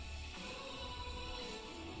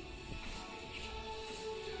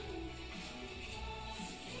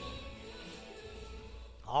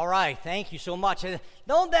All right, thank you so much.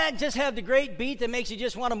 Don't that just have the great beat that makes you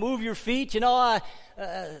just want to move your feet? You know,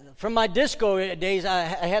 from my disco days, I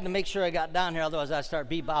had to make sure I got down here, otherwise I'd start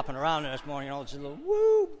bebopping around this morning. You know, it's a little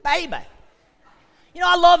woo, baby. You know,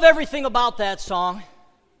 I love everything about that song,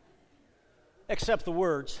 except the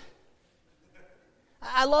words.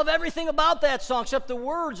 I love everything about that song except the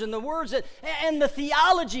words and the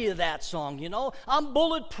theology of that song, you know. I'm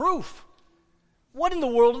bulletproof. What in the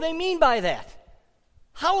world do they mean by that?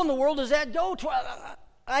 How in the world does that go?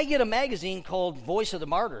 I get a magazine called Voice of the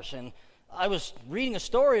Martyrs, and I was reading a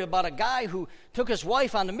story about a guy who took his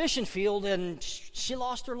wife on the mission field, and she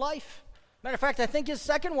lost her life. Matter of fact, I think his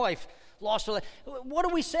second wife lost her life. What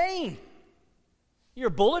are we saying? You're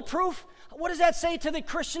bulletproof? What does that say to the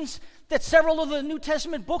Christians that several of the New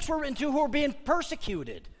Testament books were written to who were being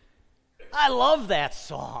persecuted? I love that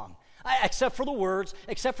song. Except for the words,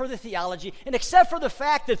 except for the theology, and except for the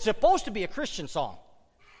fact that it's supposed to be a Christian song.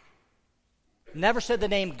 Never said the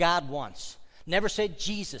name God once. Never said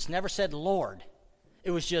Jesus. Never said Lord.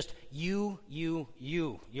 It was just you,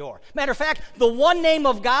 your. Matter of fact, the one name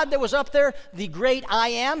of God that was up there, the great I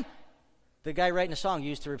am, the guy writing the song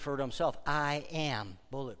used to refer to himself, I am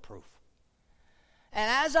bulletproof. And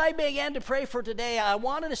as I began to pray for today, I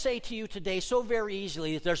wanted to say to you today so very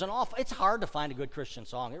easily that it's hard to find a good Christian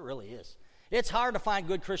song. It really is. It's hard to find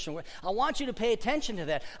good Christian words. I want you to pay attention to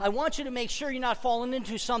that. I want you to make sure you're not falling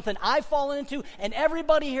into something I've fallen into and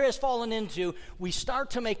everybody here has fallen into. We start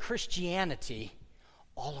to make Christianity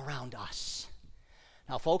all around us.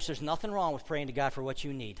 Now, folks, there's nothing wrong with praying to God for what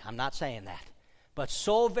you need. I'm not saying that. But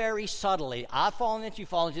so very subtly, I've fallen into, you've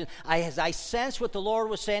fallen into. As I sensed what the Lord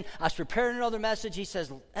was saying, I was preparing another message. He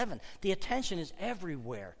says, Evan, the attention is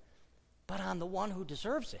everywhere, but on the one who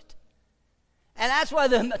deserves it. And that's why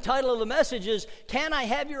the title of the message is, Can I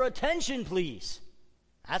Have Your Attention, Please?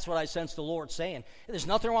 That's what I sense the Lord saying. There's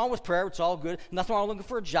nothing wrong with prayer. It's all good. Nothing wrong with looking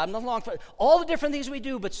for a job. Nothing wrong with all the different things we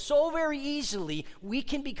do. But so very easily, we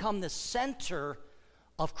can become the center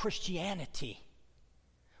of Christianity.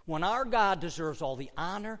 When our God deserves all the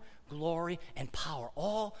honor, glory, and power,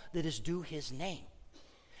 all that is due his name.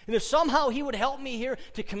 And if somehow he would help me here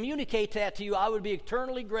to communicate that to you, I would be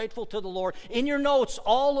eternally grateful to the Lord. In your notes,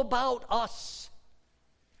 all about us.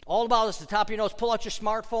 All about us, the top of your notes. Pull out your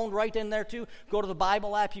smartphone right in there too. Go to the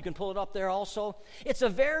Bible app. You can pull it up there also. It's a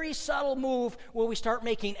very subtle move where we start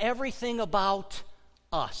making everything about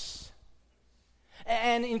us.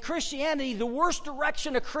 And in Christianity, the worst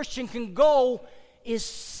direction a Christian can go is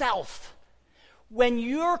self. When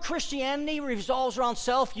your Christianity revolves around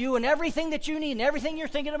self, you and everything that you need and everything you're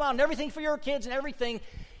thinking about and everything for your kids and everything,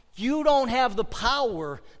 you don't have the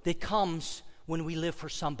power that comes when we live for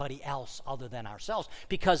somebody else other than ourselves.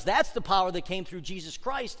 Because that's the power that came through Jesus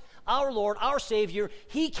Christ, our Lord, our Savior.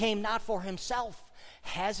 He came not for himself.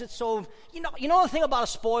 Has it so? You know the thing about a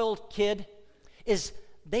spoiled kid is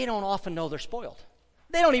they don't often know they're spoiled.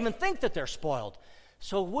 They don't even think that they're spoiled.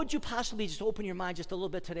 So would you possibly just open your mind just a little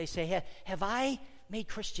bit today, say, hey, have I made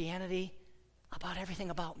Christianity about everything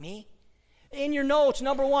about me? In your notes,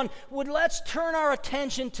 number one, let's turn our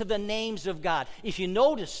attention to the names of God. If you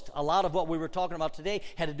noticed, a lot of what we were talking about today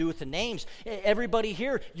had to do with the names. Everybody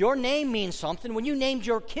here, your name means something. When you named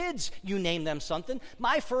your kids, you named them something.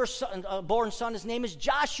 My first born son, his name is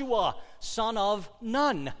Joshua, son of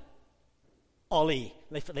Nun. Ali.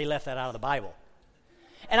 They left that out of the Bible.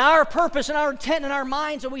 And our purpose and our intent and our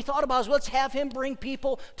minds, and we thought about is let's have him bring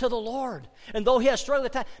people to the Lord. And though he has struggled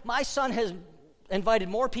at times, my son has invited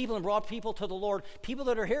more people and brought people to the Lord. People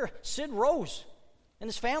that are here, Sid Rose and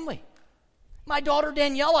his family. My daughter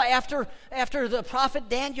Daniela, after the prophet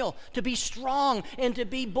Daniel, to be strong and to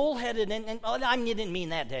be bullheaded. You didn't mean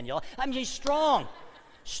that, Daniela. I mean, she's strong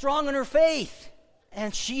in her faith.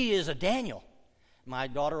 And she is a Daniel. My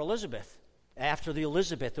daughter Elizabeth. After the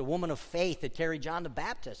Elizabeth, the woman of faith that carried John the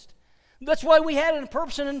Baptist. That's why we had it in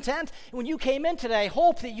purpose and intent. When you came in today, I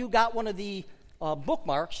hope that you got one of the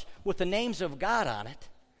bookmarks with the names of God on it.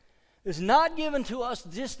 It's not given to us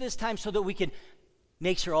just this time so that we can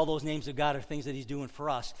make sure all those names of God are things that he's doing for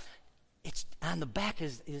us. It's on the back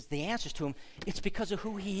is the answers to him. It's because of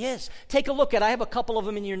who he is. Take a look at, I have a couple of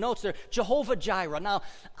them in your notes there. Jehovah Jireh. Now,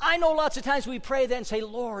 I know lots of times we pray that and say,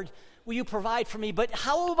 Lord, will you provide for me? But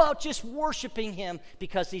how about just worshiping him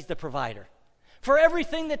because he's the provider? For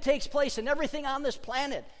everything that takes place and everything on this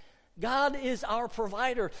planet, God is our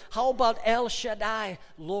provider. How about El Shaddai,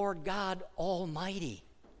 Lord God Almighty?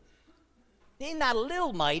 He's not a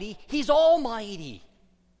little mighty, he's almighty.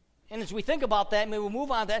 And as we think about that, maybe we'll move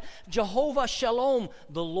on to that. Jehovah Shalom,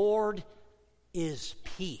 the Lord is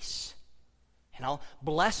peace.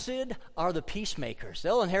 Blessed are the peacemakers.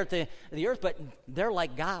 They'll inherit the earth, but they're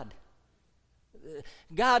like God.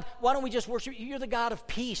 God, why don't we just worship you? You're the God of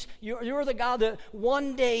peace. You're the God that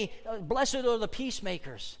one day, blessed are the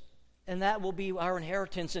peacemakers. And that will be our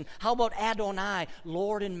inheritance. And how about Adonai,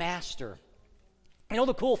 Lord and Master? You know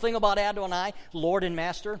the cool thing about Adonai, Lord and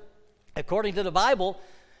Master? According to the Bible,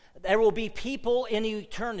 there will be people in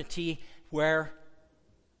eternity where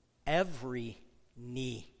every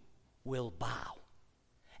knee will bow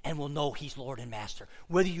and will know He's Lord and Master.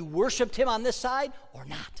 Whether you worshiped Him on this side or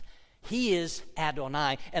not, He is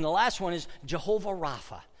Adonai. And the last one is Jehovah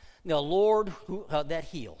Rapha, the Lord that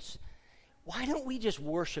heals. Why don't we just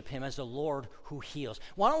worship Him as the Lord who heals?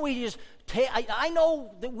 Why don't we just take, I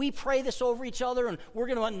know that we pray this over each other, and we're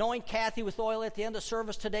going to anoint Kathy with oil at the end of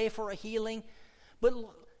service today for a healing. But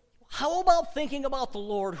how about thinking about the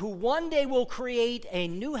Lord who one day will create a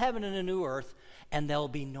new heaven and a new earth, and there'll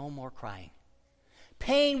be no more crying.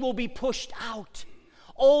 Pain will be pushed out.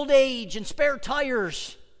 Old age and spare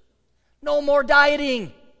tires. No more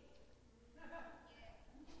dieting.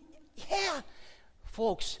 Yeah.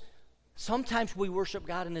 Folks, sometimes we worship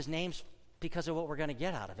God in His names because of what we're going to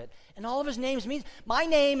get out of it. And all of His names means, my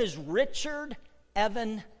name is Richard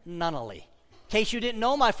Evan Nunnally. In case you didn't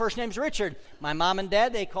know, my first name's Richard. My mom and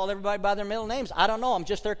dad, they called everybody by their middle names. I don't know, I'm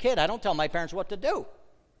just their kid. I don't tell my parents what to do.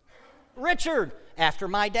 Richard, after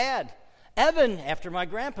my dad. Evan, after my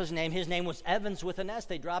grandpa's name. His name was Evans with an S.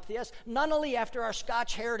 They dropped the S. Nunnally, after our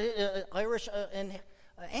Scotch heritage, Irish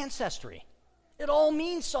ancestry. It all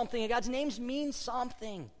means something. God's names mean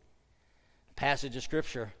something. Passage of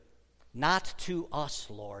Scripture. Not to us,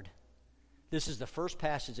 Lord. This is the first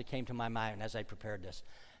passage that came to my mind as I prepared this.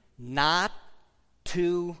 Not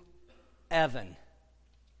to Evan.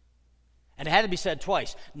 And it had to be said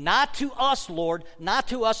twice. Not to us, Lord, not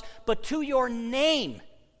to us, but to your name.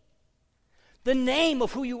 The name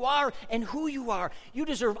of who you are and who you are. You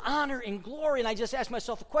deserve honor and glory. And I just asked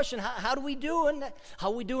myself a question. How do we do?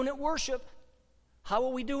 How are we doing at worship? How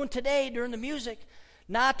are we doing today during the music?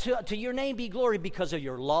 Not to your name be glory because of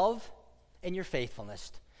your love and your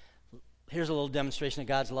faithfulness. Here's a little demonstration of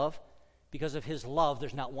God's love. Because of His love,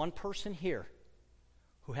 there's not one person here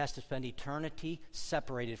who has to spend eternity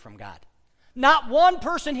separated from God. Not one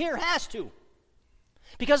person here has to.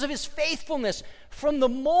 Because of His faithfulness, from the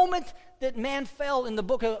moment that man fell in the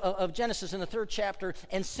book of Genesis in the 3rd chapter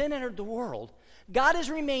and sin entered the world, God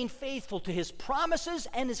has remained faithful to His promises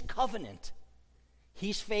and His covenant.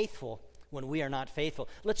 He's faithful when we are not faithful.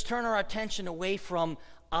 Let's turn our attention away from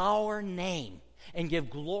our name and give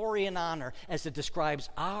glory and honor as it describes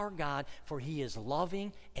our God, for He is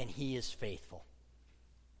loving and He is faithful.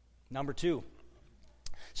 Number 2,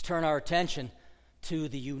 let's turn our attention to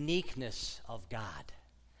the uniqueness of God.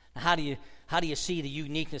 Now, how do you see the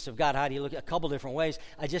uniqueness of God? How do you look at a couple different ways?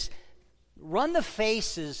 I just run the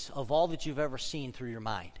faces of all that you've ever seen through your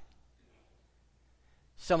mind.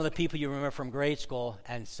 Some of the people you remember from grade school,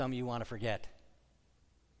 and some you want to forget.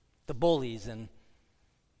 The bullies and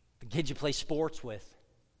the kids you play sports with.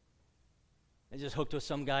 I just hooked with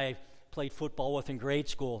some guy I played football with in grade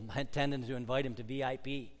school. I intended to invite him to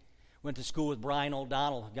BIP. Went to school with Brian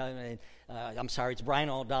O'Donnell. It's Brian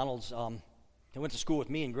O'Donnell's. He went to school with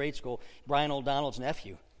me in grade school. Brian O'Donnell's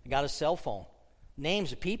nephew. I got his cell phone.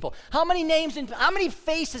 Names of people. How many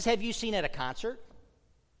faces have you seen at a concert?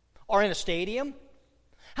 Or in a stadium?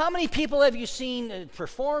 How many people have you seen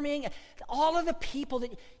performing? All of the people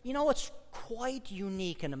that, it's quite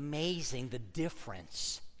unique and amazing, the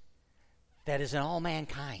difference that is in all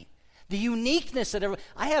mankind. The uniqueness that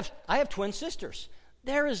I have twin sisters.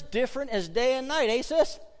 They're as different as day and night, eh,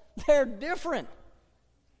 sis? They're different.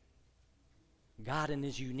 God in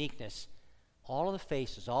His uniqueness, all of the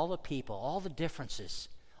faces, all the people, all the differences,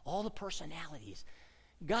 all the personalities.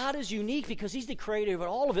 God is unique because He's the creator of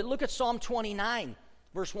all of it. Look at Psalm 29,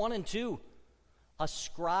 verse 1 and 2.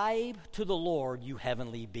 Ascribe to the Lord, you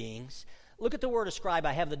heavenly beings. Look at the word ascribe.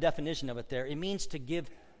 I have the definition of it there. It means to give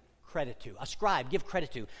credit to. Ascribe, give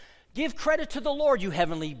credit to. Give credit to the Lord, you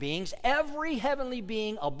heavenly beings. Every heavenly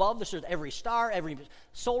being above the earth, every star, every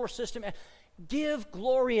solar system. Give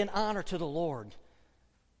glory and honor to the Lord.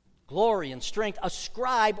 Glory and strength.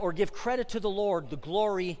 Ascribe or give credit to the Lord. The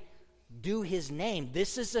glory due His name.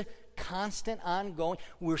 This is a constant, ongoing.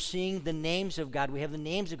 We're seeing the names of God. We have the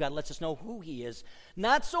names of God. It lets us know who He is.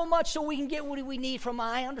 Not so much so we can get what we need from Him.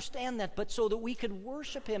 I understand that. But so that we could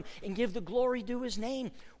worship Him and give the glory due His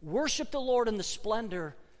name. Worship the Lord in the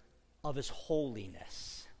splendor of His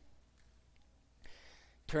holiness.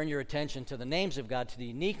 Turn your attention to the names of God, to the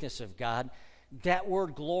uniqueness of God. That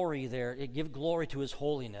word glory there, it gives glory to His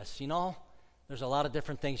holiness. There's a lot of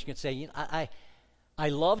different things you can say. I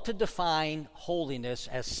love to define holiness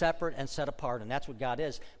as separate and set apart, and that's what God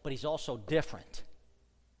is, but he's also different.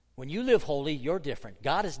 When you live holy, you're different.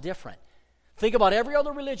 God is different. Think about every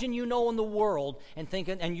other religion you know in the world and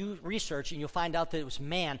you research, and you'll find out that it was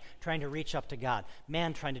man trying to reach up to God,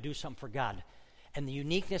 man trying to do something for God. And the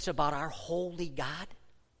uniqueness about our holy God,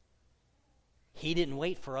 he didn't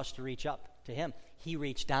wait for us to reach up to him. He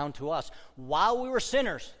reached down to us. While we were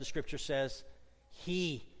sinners, the scripture says,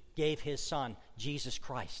 he gave his son, Jesus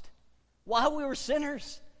Christ. While we were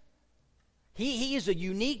sinners. He is a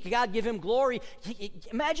unique God. Give him glory.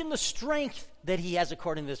 Imagine the strength that he has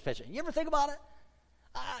according to this picture. You ever think about it?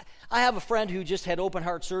 I have a friend who just had open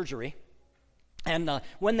heart surgery. And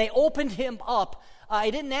when they opened him up,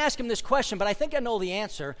 I didn't ask him this question, but I think I know the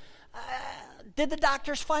answer. Did the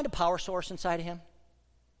doctors find a power source inside of him?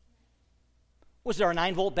 Was there a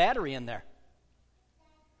 9-volt battery in there?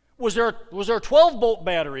 Was there a 12-volt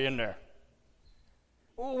battery in there?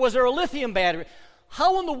 Was there a lithium battery?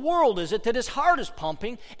 How in the world is it that his heart is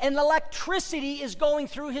pumping and electricity is going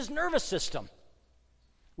through his nervous system?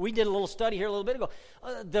 We did a little study here a little bit ago.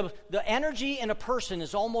 The energy in a person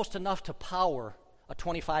is almost enough to power a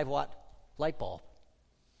 25-watt light bulb.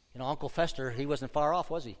 You know, Uncle Fester, he wasn't far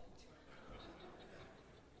off, was he?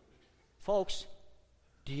 Folks,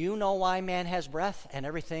 do you know why man has breath and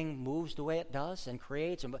everything moves the way it does and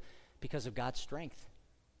creates? Because of God's strength.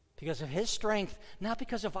 Because of his strength, not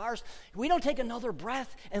because of ours. We don't take another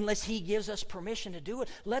breath unless he gives us permission to do it.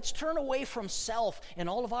 Let's turn away from self and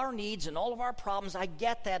all of our needs and all of our problems. I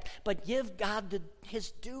get that, but give God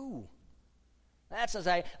his due. That's as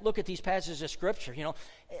I look at these passages of Scripture. You know,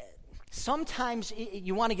 sometimes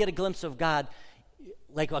you want to get a glimpse of God.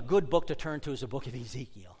 Like a good book to turn to is the book of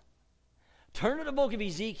Ezekiel. Turn to the book of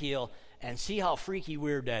Ezekiel and see how freaky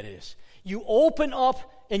weird that is. You open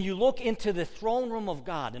up and you look into the throne room of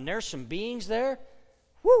God, and there's some beings there.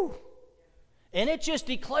 Woo! And it just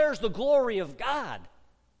declares the glory of God.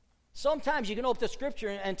 Sometimes you can open the Scripture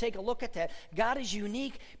and take a look at that. God is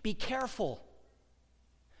unique. Be careful.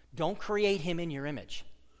 Don't create him in your image.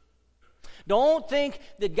 Don't think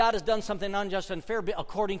that God has done something unjust and unfair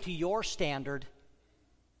according to your standard.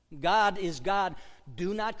 God is God.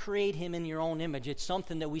 Do not create him in your own image. It's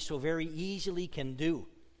something that we so very easily can do.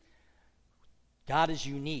 God is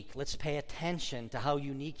unique. Let's pay attention to how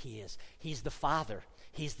unique he is. He's the Father.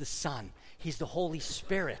 He's the Son. He's the Holy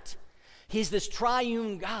Spirit. He's this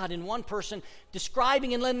triune God in one person,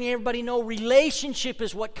 describing and letting everybody know relationship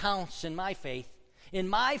is what counts in my faith. In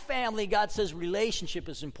my family, God says relationship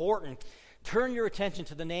is important. Turn your attention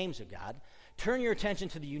to the names of God. Turn your attention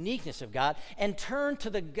to the uniqueness of God, and turn to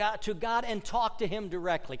God and talk to him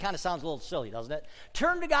directly. Kind of sounds a little silly, doesn't it?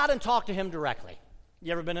 Turn to God and talk to him directly.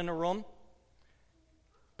 You ever been in a room?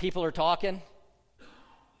 People are talking.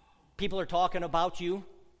 People are talking about you.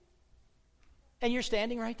 And you're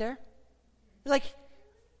standing right there. You're like,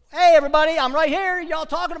 hey, everybody, I'm right here. Y'all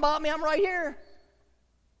talking about me. I'm right here.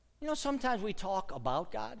 You know, sometimes we talk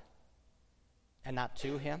about God and not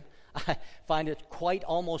to him. I find it quite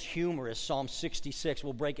almost humorous. Psalm 66,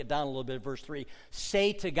 we'll break it down a little bit, verse 3.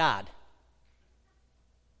 Say to God.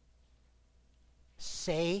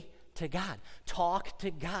 Say to God. Talk to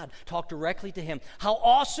God. Talk directly to him. How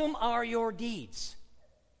awesome are your deeds?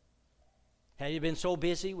 Have you been so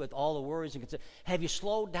busy with all the worries and concerns? Have you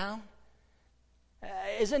slowed down?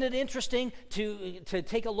 Isn't it interesting to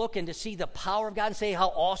take a look and to see the power of God and say how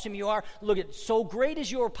awesome you are? Look at, so great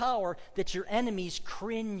is your power that your enemies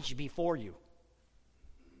cringe before you.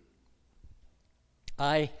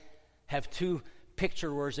 I have 2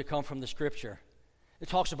 picture words that come from the Scripture. It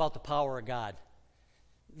talks about the power of God.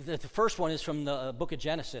 The first one is from the book of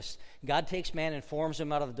Genesis. God takes man and forms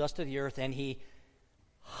him out of the dust of the earth, and he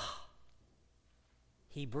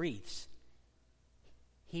breathes.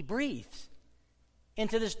 He breathes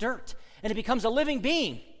into this dirt, and it becomes a living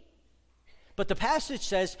being. But the passage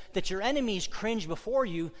says that your enemies cringe before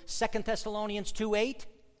you, 2 Thessalonians 2:8,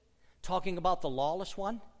 talking about the lawless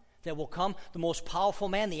one that will come, the most powerful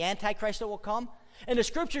man, the Antichrist that will come. And the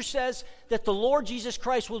Scripture says that the Lord Jesus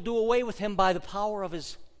Christ will do away with him by the power of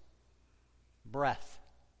his breath.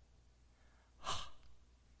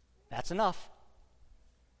 That's enough.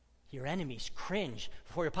 Your enemies cringe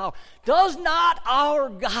before your power. Does not our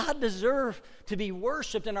God deserve to be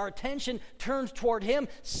worshiped and our attention turned toward him?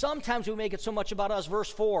 Sometimes we make it so much about us. Verse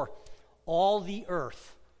 4, all the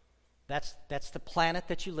earth, that's the planet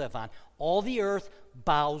that you live on. All the earth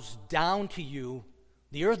bows down to you.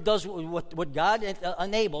 The earth does what God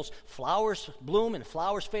enables. Flowers bloom and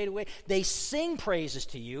flowers fade away. They sing praises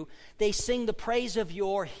to you. They sing the praise of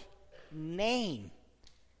your name.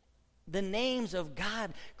 the names of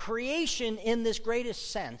God. Creation, in this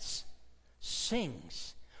greatest sense,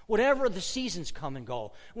 sings. Whatever the seasons come and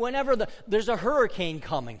go, whenever there's a hurricane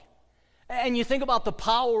coming, and you think about the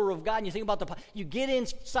power of God, and you think about you get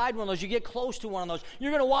inside one of those, you get close to one of those,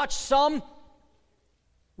 you're going to watch some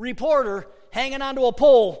reporter hanging onto a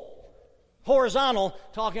pole, horizontal,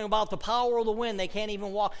 talking about the power of the wind. They can't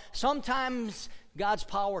even walk. Sometimes God's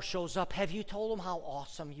power shows up. Have you told them how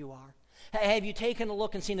awesome you are? Have you taken a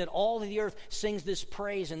look and seen that all of the earth sings this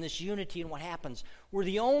praise and this unity in what happens? We're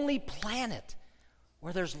the only planet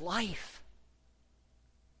where there's life.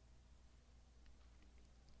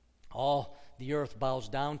 All the earth bows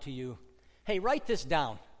down to you. Hey, write this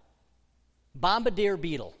down. Bombardier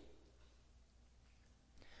beetle.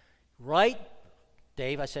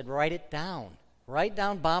 Dave, I said write it down. Write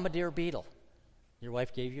down bombardier beetle. Your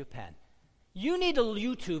wife gave you a pen. You need to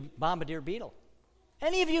YouTube bombardier beetle.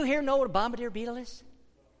 Any of you here know what a bombardier beetle is?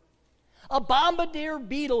 A bombardier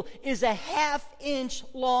beetle is a half-inch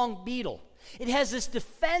long beetle. It has this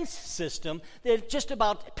defense system that just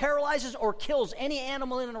about paralyzes or kills any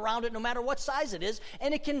animal in and around it, no matter what size it is,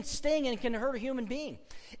 and it can sting and it can hurt a human being.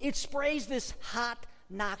 It sprays this hot,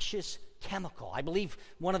 noxious chemical. I believe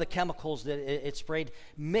one of the chemicals that it sprayed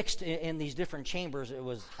mixed in these different chambers,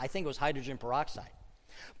 I think it was hydrogen peroxide.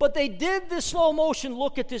 But they did this slow motion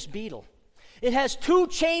look at this beetle. It has 2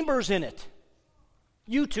 chambers in it.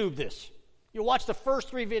 YouTube this. You watch the first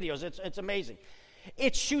 3 videos. It's amazing.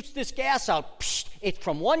 It shoots this gas out. Psh, it's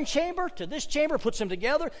from one chamber to this chamber, puts them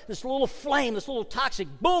together, this little flame, this little toxic,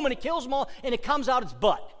 boom, and it kills them all, and it comes out its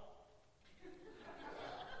butt.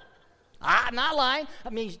 I'm not lying.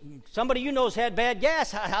 I mean, somebody you know's had bad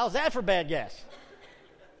gas. How's that for bad gas?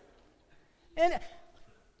 And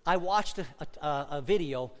I watched a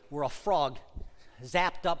video where a frog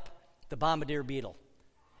zapped up the bombardier beetle.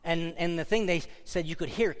 And the thing they said you could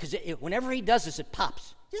hear, because whenever he does this, it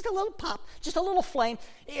pops. Just a little pop, just a little flame.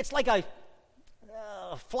 It's like a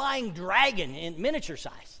flying dragon in miniature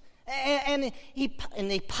size. And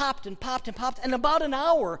they popped and popped and popped. And about an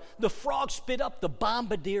hour, the frog spit up the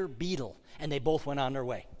bombardier beetle, and they both went on their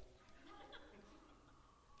way.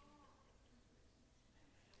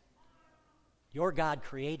 Your God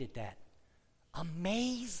created that.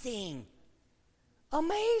 Amazing.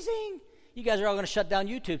 Amazing. You guys are all going to shut down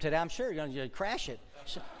YouTube today. I'm sure you're going to crash it.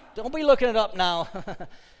 Don't be looking it up now.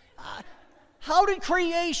 How did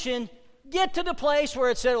creation get to the place where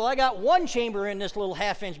it said, well, I got one chamber in this little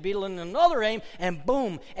half-inch beetle and another aim, and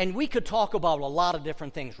boom. And we could talk about a lot of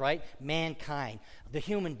different things, right? Mankind, the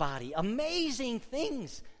human body, amazing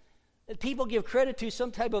things that people give credit to,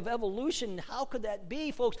 some type of evolution. How could that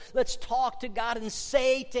be, folks? Let's talk to God and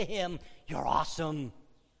say to him, you're awesome.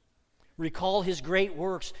 Recall his great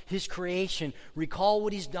works, his creation. Recall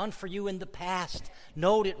what he's done for you in the past.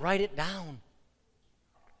 Note it, write it down.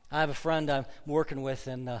 I have a friend I'm working with,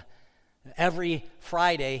 and every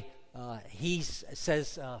Friday he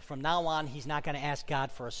says from now on he's not going to ask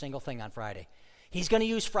God for a single thing on Friday. He's going to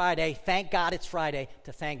use Friday, thank God it's Friday,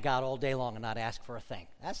 to thank God all day long and not ask for a thing.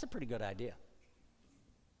 That's a pretty good idea.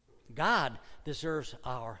 God deserves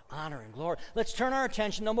our honor and glory. Let's turn our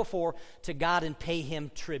attention, number 4, to God and pay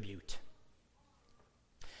him tribute.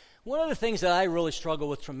 One of the things that I really struggle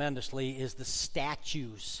with tremendously is the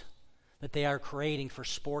statues that they are creating for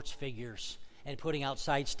sports figures and putting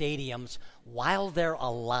outside stadiums while they're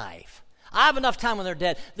alive. I have enough time when they're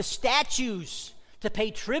dead. The statues to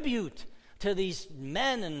pay tribute to these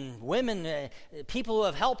men and women, people who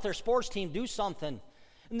have helped their sports team do something.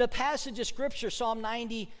 In the passage of Scripture, Psalm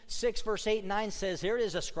 96, verse 8 and 9 says, here it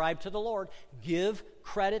is, ascribe to the Lord. Give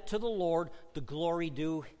credit to the Lord, the glory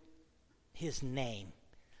due his name.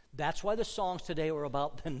 That's why the songs today were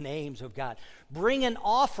about the names of God. Bring an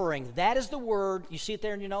offering. That is the word. You see it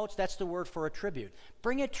there in your notes? That's the word for a tribute.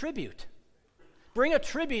 Bring a tribute. Bring a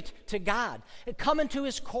tribute to God. Come into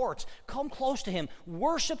his courts. Come close to him.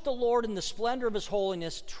 Worship the Lord in the splendor of his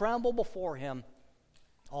holiness. Tremble before him,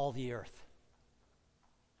 all the earth.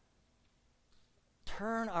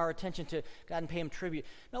 Turn our attention to God and pay him tribute.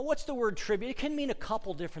 Now, what's the word tribute? It can mean a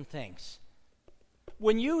couple different things.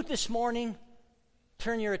 When you this morning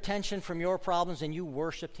turn your attention from your problems and you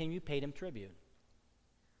worshiped him, you paid him tribute.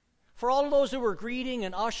 For all of those who were greeting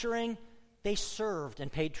and ushering, they served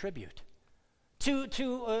and paid tribute. To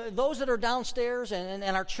those that are downstairs and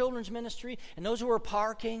our children's ministry and those who are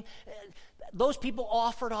parking, those people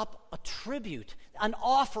offered up a tribute, an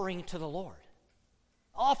offering to the Lord.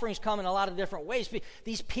 Offerings come in a lot of different ways.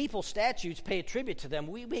 These people, statues, pay a tribute to them.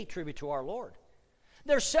 We pay tribute to our Lord.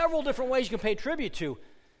 There's several different ways you can pay tribute to.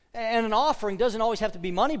 And an offering doesn't always have to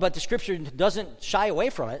be money, but the Scripture doesn't shy away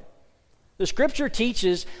from it. The Scripture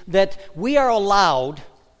teaches that we are allowed,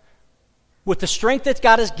 with the strength that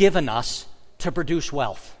God has given us, to produce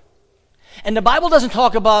wealth. And the Bible doesn't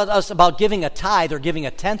talk about us about giving a tithe or giving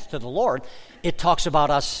a tenth to the Lord. It talks about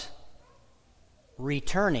us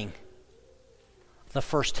returning the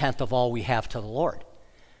first tenth of all we have to the Lord,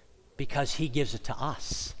 because He gives it to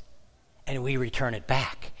us and we return it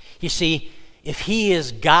back. You see, if He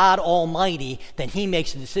is God Almighty, then He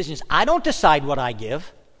makes the decisions. I don't decide what I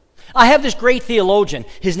give. I have this great theologian.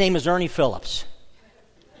 His name is Ernie Phillips.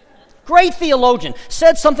 Great theologian.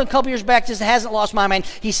 Said something a couple years back, just hasn't lost my mind.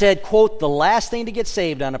 He said, quote, "The last thing to get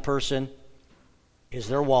saved on a person is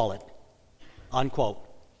their wallet," unquote.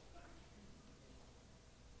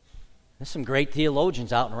 There's some great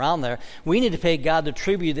theologians out and around there. We need to pay God the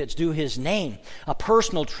tribute that's due His name, a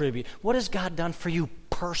personal tribute. What has God done for you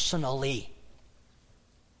personally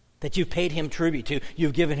that you've paid Him tribute to?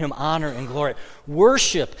 You've given Him honor and glory.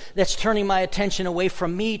 Worship that's turning my attention away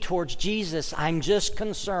from me towards Jesus. I'm just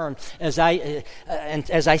concerned as I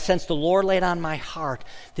sense the Lord laid on my heart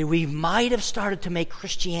that we might have started to make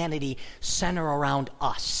Christianity center around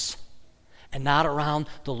us and not around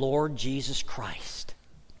the Lord Jesus Christ.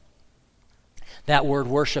 That word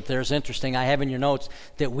worship there is interesting. I have in your notes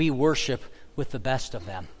that we worship with the best of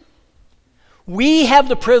them. We have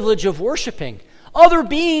the privilege of worshiping. Other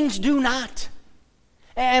beings do not.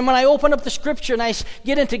 And when I open up the Scripture and I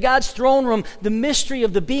get into God's throne room, the mystery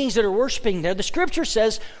of the beings that are worshiping there, the Scripture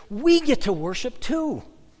says we get to worship too.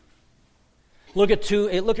 Look at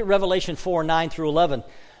Revelation 4, 9 through 11.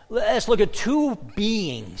 Let's look at two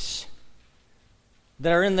beings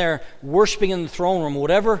that are in there worshiping in the throne room,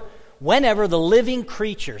 whenever the living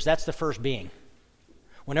creatures, that's the first being.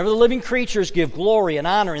 Whenever the living creatures give glory and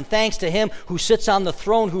honor and thanks to Him who sits on the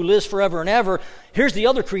throne, who lives forever and ever, here's the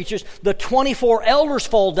other creatures. The 24 elders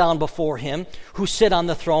fall down before Him who sit on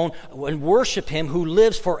the throne and worship Him who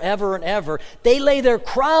lives forever and ever. They lay their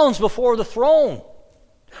crowns before the throne,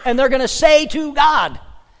 and they're going to say to God,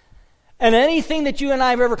 and anything that you and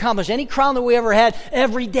I have ever accomplished, any crown that we ever had,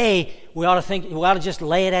 every day we ought to just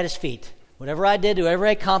lay it at His feet. Whatever I did, whatever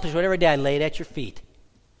I accomplished, whatever I did, I lay it at your feet.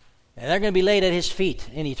 And they're going to be laid at His feet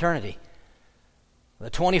in eternity. The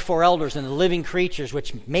 24 elders and the living creatures,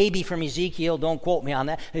 which may be from Ezekiel, don't quote me on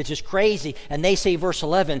that. It's just crazy. And they say, verse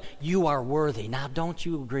 11, "You are worthy." Now, don't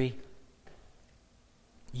you agree?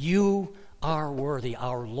 You are worthy,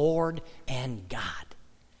 our Lord and God,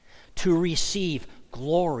 to receive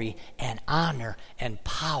glory and honor and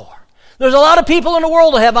power. There's a lot of people in the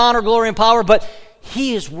world that have honor, glory, and power, but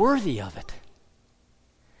He is worthy of it.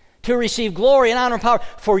 To receive glory and honor and power,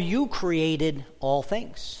 for you created all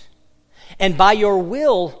things. And by your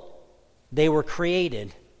will they were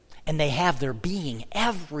created, and they have their being.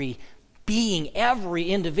 Every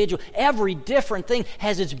individual, every different thing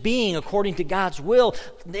has its being according to God's will.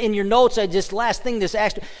 In your notes,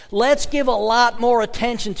 let's give a lot more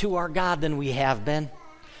attention to our God than we have been.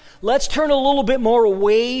 Let's turn a little bit more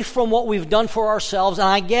away from what we've done for ourselves. And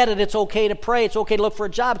I get it. It's okay to pray. It's okay to look for a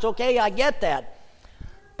job. It's okay. I get that.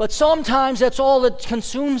 But sometimes that's all that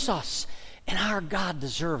consumes us. And our God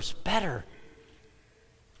deserves better.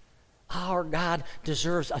 Our God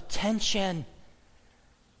deserves attention.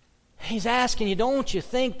 He's asking you, don't you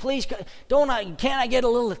think, please, can't I get a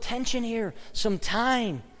little attention here? Some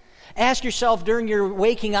time. Ask yourself during your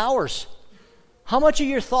waking hours, how much of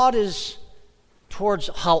your thought is towards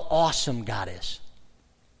how awesome God is?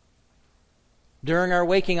 During our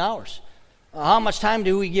waking hours. How much time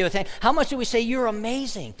do we give thanks? How much do we say, "You're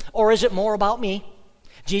amazing"? Or is it more about me?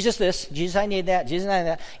 Jesus this, Jesus I need that, Jesus I need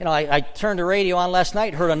that. I turned the radio on last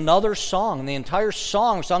night, heard another song, and the entire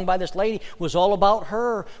song sung by this lady was all about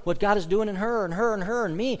her, what God is doing in her and her and her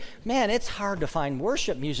and me. Man, it's hard to find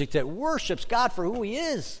worship music that worships God for who He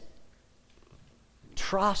is.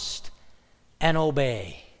 Trust and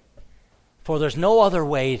obey. For there's no other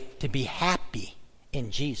way to be happy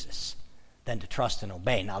in Jesus than to trust and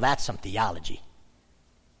obey. Now that's some theology.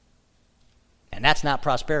 And that's not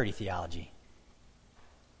prosperity theology.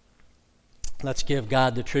 Let's give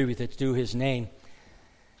God the tribute that's due His name.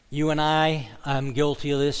 You and I'm guilty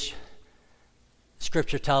of this.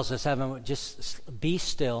 Scripture tells us, just be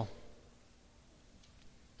still.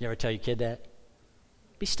 You ever tell your kid that?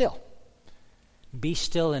 Be still. Be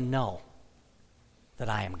still and know that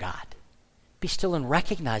I am God. Be still and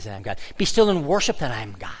recognize that I am God. Be still and worship that I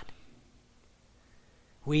am God.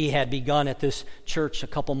 We had begun at this church a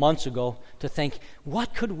couple months ago to think,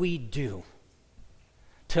 what could we do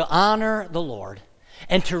to honor the Lord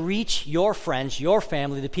and to reach your friends, your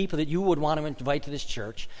family, the people that you would want to invite to this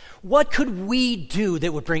church? What could we do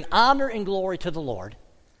that would bring honor and glory to the Lord,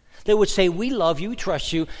 that would say, we love you, we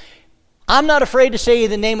trust you, I'm not afraid to say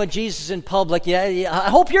the name of Jesus in public. Yeah, I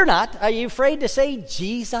hope you're not. Are you afraid to say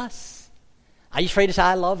Jesus? Are you afraid to say,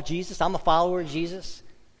 I love Jesus? I'm a follower of Jesus?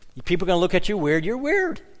 People are going to look at you weird. You're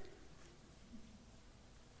weird.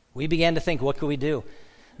 We began to think, what could we do?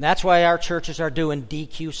 And that's why our churches are doing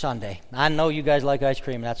DQ Sunday. I know you guys like ice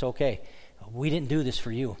cream, and that's okay. We didn't do this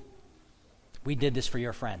for you. We did this for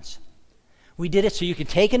your friends. We did it so you could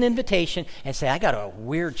take an invitation and say, I got a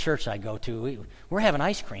weird church I go to. We're having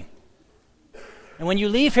ice cream. And when you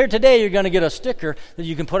leave here today, you're going to get a sticker that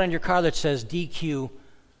you can put on your car that says, DQ,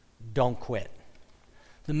 don't quit.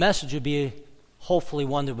 The message would be hopefully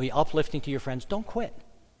one that will be uplifting to your friends. Don't quit.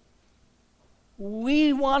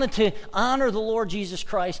 We wanted to honor the Lord Jesus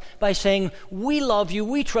Christ by saying, we love you,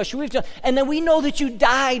 we trust you, and then we know that you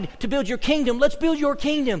died to build your kingdom. Let's build your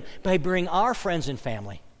kingdom by bringing our friends and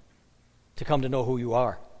family to come to know who you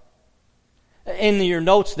are. In your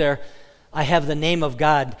notes there, I have the name of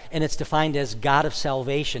God, and it's defined as God of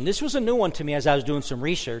salvation. This was a new one to me as I was doing some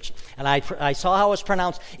research, and I saw how it's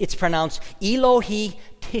pronounced. It's pronounced Elohi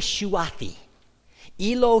Tishuathi.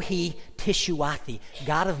 Elohi Tishuathi,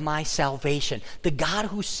 God of my salvation, the God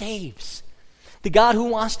who saves, the God who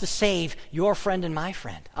wants to save your friend and my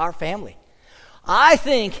friend, our family. I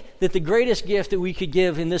think that the greatest gift that we could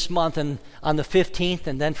give in this month and on the 15th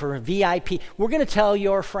and then for a VIP, we're going to tell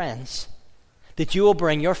your friends that you will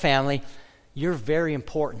bring your family. You're very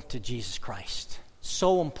important to Jesus Christ.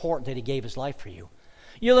 So important that he gave his life for you.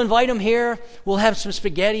 You'll invite them here. We'll have some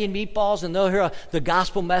spaghetti and meatballs, and they'll hear the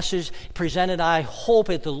gospel message presented, I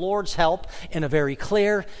hope, at the Lord's help in a very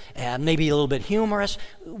clear and maybe a little bit humorous.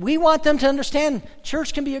 We want them to understand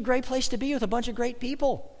church can be a great place to be with a bunch of great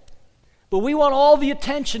people. But we want all the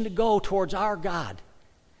attention to go towards our God.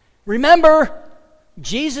 Remember,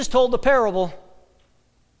 Jesus told the parable,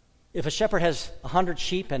 if a shepherd has 100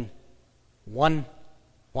 sheep and one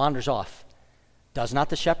wanders off, does not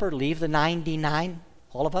the shepherd leave the 99,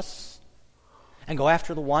 all of us, and go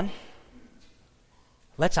after the one?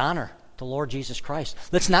 Let's honor the Lord Jesus Christ.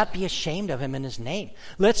 Let's not be ashamed of him in his name.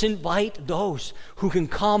 Let's invite those who can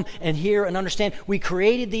come and hear and understand. We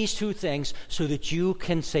created these two things so that you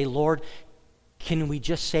can say, Lord, can we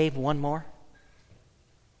just save one more?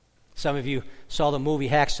 Some of you saw the movie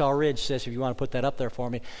Hacksaw Ridge. Says, if you want to put that up there for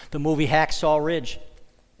me. The movie Hacksaw Ridge.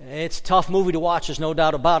 It's a tough movie to watch, there's no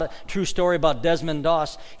doubt about it. True story about Desmond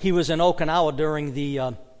Doss. He was in Okinawa during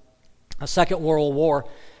the Second World War.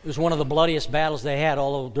 It was one of the bloodiest battles they had,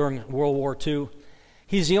 although during World War II.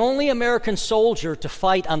 He's the only American soldier to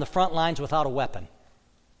fight on the front lines without a weapon.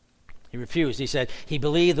 He refused. He said he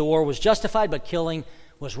believed the war was justified, but killing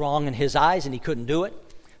was wrong in his eyes, and he couldn't do it.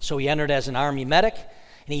 So he entered as an Army medic,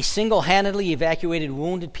 and he single-handedly evacuated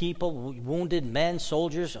wounded people, wounded men,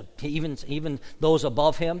 soldiers, even those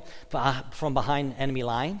above him from behind enemy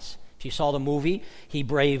lines. If you saw the movie, he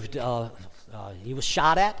braved, he was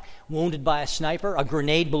shot at, wounded by a sniper. A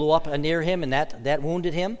grenade blew up near him, and that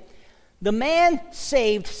wounded him. The man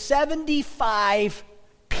saved 75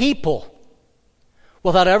 people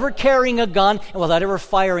without ever carrying a gun and without ever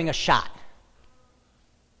firing a shot.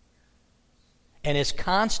 And his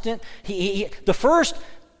constant, the first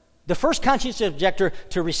conscientious objector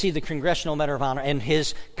to receive the Congressional Medal of Honor, and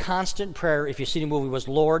his constant prayer, if you see the movie, was,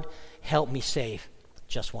 Lord, help me save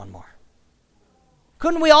just one more.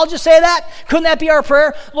 Couldn't we all just say that? Couldn't that be our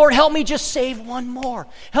prayer? Lord, help me just save one more.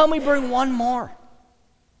 Help me bring one more.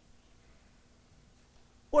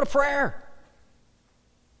 What a prayer.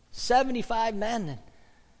 75 men.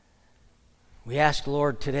 We ask,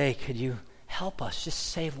 Lord, today, could you help us just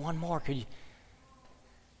save one more?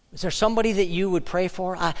 Is there somebody that you would pray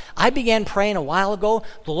for? I began praying a while ago.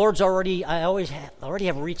 The Lord's already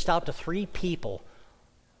have reached out to 3 people.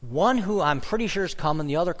 One who I'm pretty sure is coming.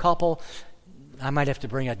 The other couple, I might have to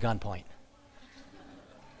bring at gunpoint.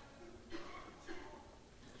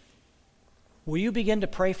 Will you begin to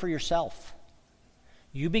pray for yourself?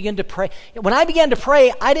 You begin to pray. When I began to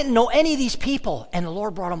pray, I didn't know any of these people, and the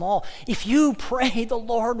Lord brought them all. If you pray, the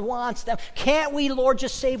Lord wants them. Can't we, Lord,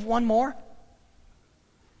 just save one more?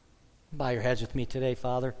 Bow your heads with me today,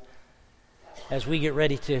 Father, as we get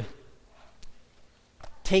ready to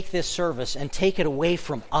take this service and take it away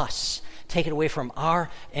from us, take it away from our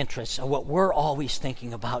interests and what we're always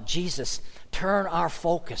thinking about. Jesus, turn our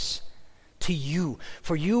focus to you,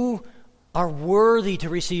 for you are worthy to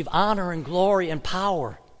receive honor and glory and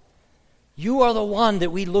power. You are the one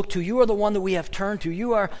that we look to. You are the one that we have turned to.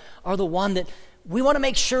 You are the one that we want to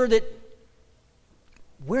make sure that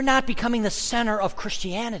we're not becoming the center of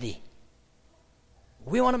Christianity.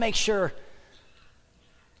 We want to make sure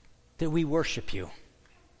that we worship you.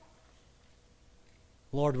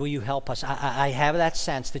 Lord, will you help us? I have that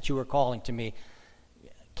sense that you are calling to me.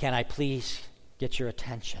 Can I please get your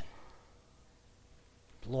attention?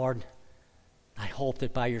 Lord, I hope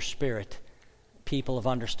that by your Spirit, people have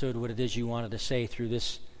understood what it is you wanted to say through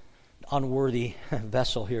this unworthy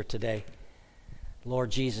vessel here today.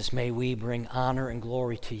 Lord Jesus, may we bring honor and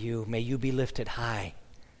glory to you. May you be lifted high.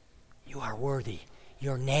 You are worthy.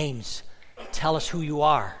 Your names tell us who you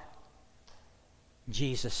are.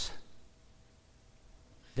 Jesus,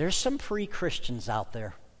 there's some free Christians out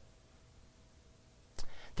there.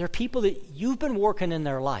 There are people that you've been working in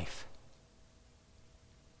their life.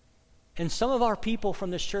 And some of our people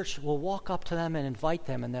from this church will walk up to them and invite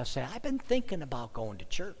them, and they'll say, I've been thinking about going to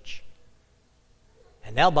church.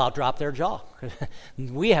 And they'll about drop their jaw.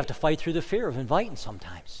 We have to fight through the fear of inviting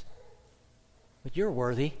sometimes. But you're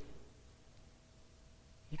worthy.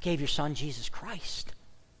 You gave your Son, Jesus Christ,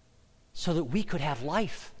 so that we could have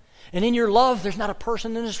life. And in your love, there's not a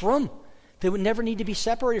person in this room that would never need to be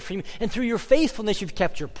separated from you. And through your faithfulness, you've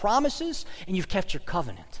kept your promises and you've kept your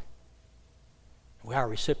covenant. We are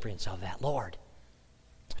recipients of that, Lord.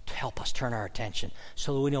 To help us turn our attention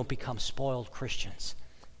so that we don't become spoiled Christians,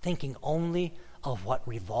 thinking only of what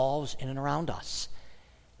revolves in and around us.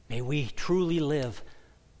 May we truly live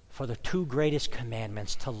for the two greatest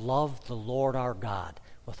commandments: to love the Lord our God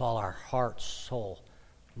with all our heart, soul,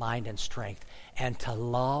 mind, and strength, and to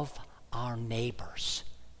love our neighbors.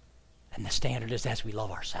 And the standard is as we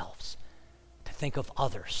love ourselves, to think of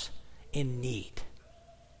others in need.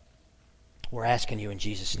 We're asking you in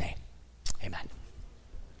Jesus' name. Amen.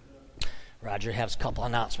 Roger has a couple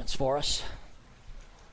announcements for us.